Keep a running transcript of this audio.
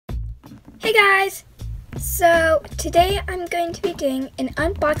Hey guys! So today I'm going to be doing an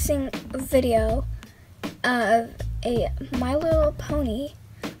unboxing video of a My Little Pony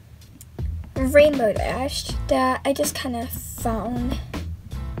Rainbow Dash that I just kind of found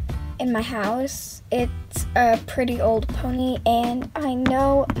in my house. It's a pretty old pony, and I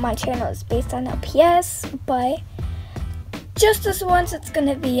know my channel is based on LPS, but just this once it's going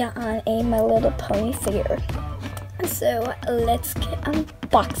to be on a My Little Pony figure. So let's get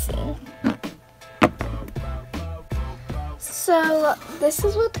unboxing. So this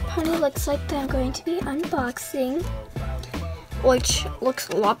is what the pony looks like that I'm going to be unboxing, which looks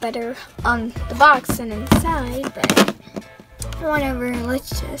a lot better on the box than inside, but whatever,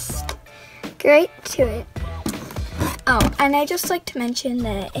 let's just get right to it. Oh, and I just like to mention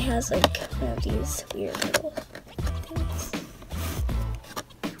that it has like one of these weird little things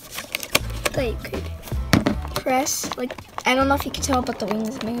that you could press. Like, I don't know if you can tell, but the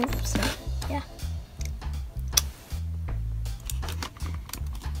wings move, so yeah.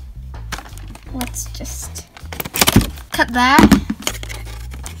 Let's just cut that.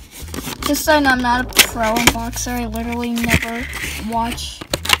 Just so I know I'm not a pro unboxer, I literally never watch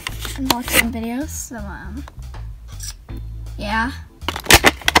unboxing videos, so yeah.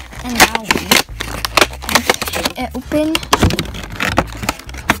 And now we get it open.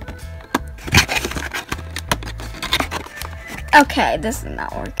 Okay, this is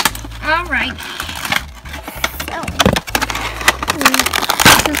not working. Alright. So,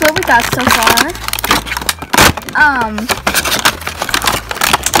 this is what we got so far.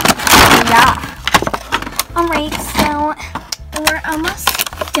 Yeah. Alright, so we're almost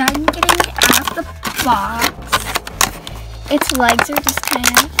done getting it out of the box. Its legs are just kind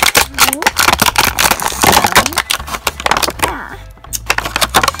of loose. So, yeah.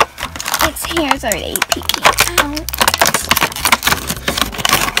 Its hair's already peeking out.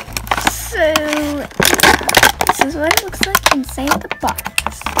 So, this is what it looks like inside the box.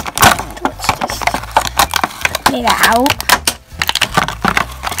 Let's just get it out.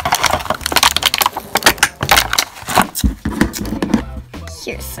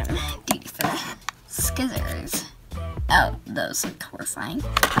 Here's some duty for the scissors. Oh, those look horrifying.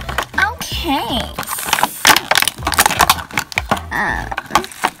 Okay.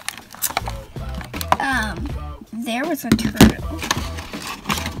 There was a turtle.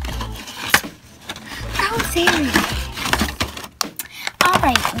 Oh, there we go.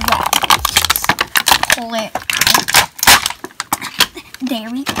 Alright, well, just pull it out. There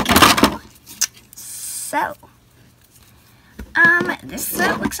we go. So, this is what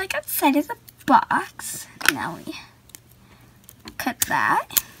it looks like outside of the box. Now we cut that.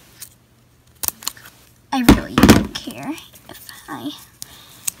 I really don't care if I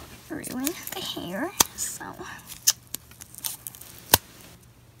ruin the hair, so.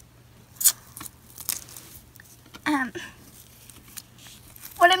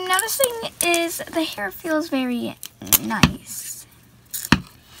 What I'm noticing is the hair feels very nice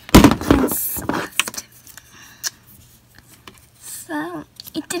and soft. So,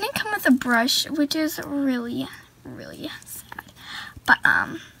 it didn't come with a brush, which is really, really sad. But,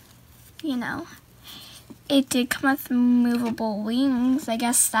 you know, it did come with movable wings. I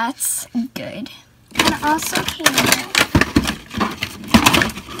guess that's good. And it also came with,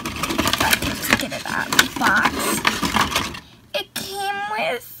 let's get it out of the box. It came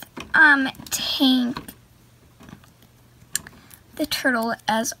with, Tank the turtle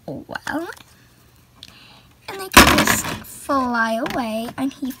as well. And they can just fly away,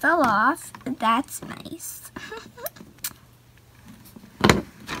 and he fell off. That's nice. What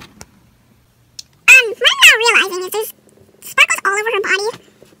I'm not realizing is there's sparkles all over her body.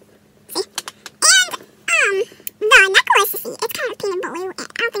 See? And, the necklace, see, it's kind of pink and blue, and I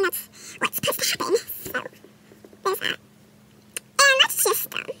don't think that's what's supposed to happen. So, there's that. And let's just,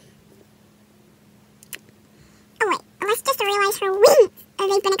 oh wait, let's just realize her wings,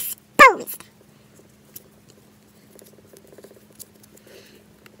 they've been exposed.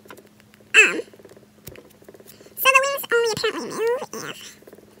 So the wings only apparently move if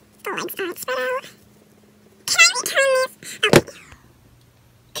the legs aren't spread out. Can I return this? Okay.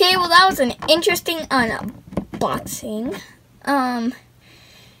 Okay, well that was an interesting unboxing.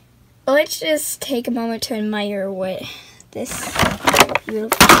 Let's just take a moment to admire what this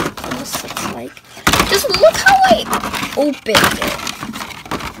beautiful necklace looks like. Just look how I opened it.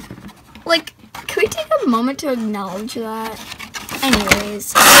 Like, can we take a moment to acknowledge that?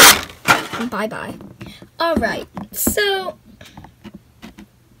 Anyways, bye-bye. Alright, so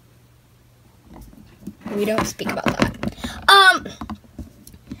we don't speak about that.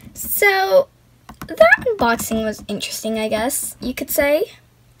 So that unboxing was interesting, I guess you could say.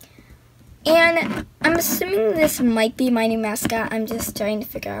 And I'm assuming this might be my new mascot. I'm just trying to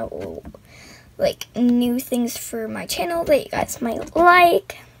figure out like new things for my channel that you guys might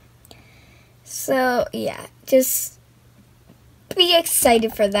like. So yeah, just be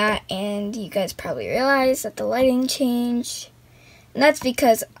excited for that. And you guys probably realize that the lighting changed. And that's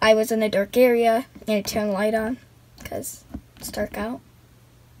because I was in a dark area and I turned the light on because it's dark out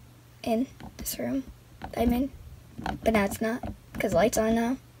in this room I'm in. But now it's not because the light's on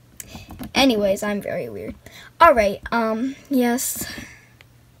now. Anyways, I'm very weird. Alright, yes.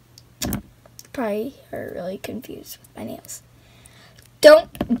 Probably are really confused with my nails.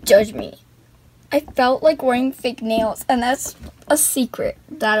 Don't judge me. I felt like wearing fake nails, and that's a secret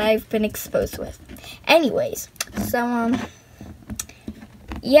that I've been exposed with. Anyways, so,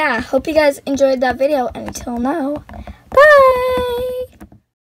 yeah, hope you guys enjoyed that video, and until now, bye!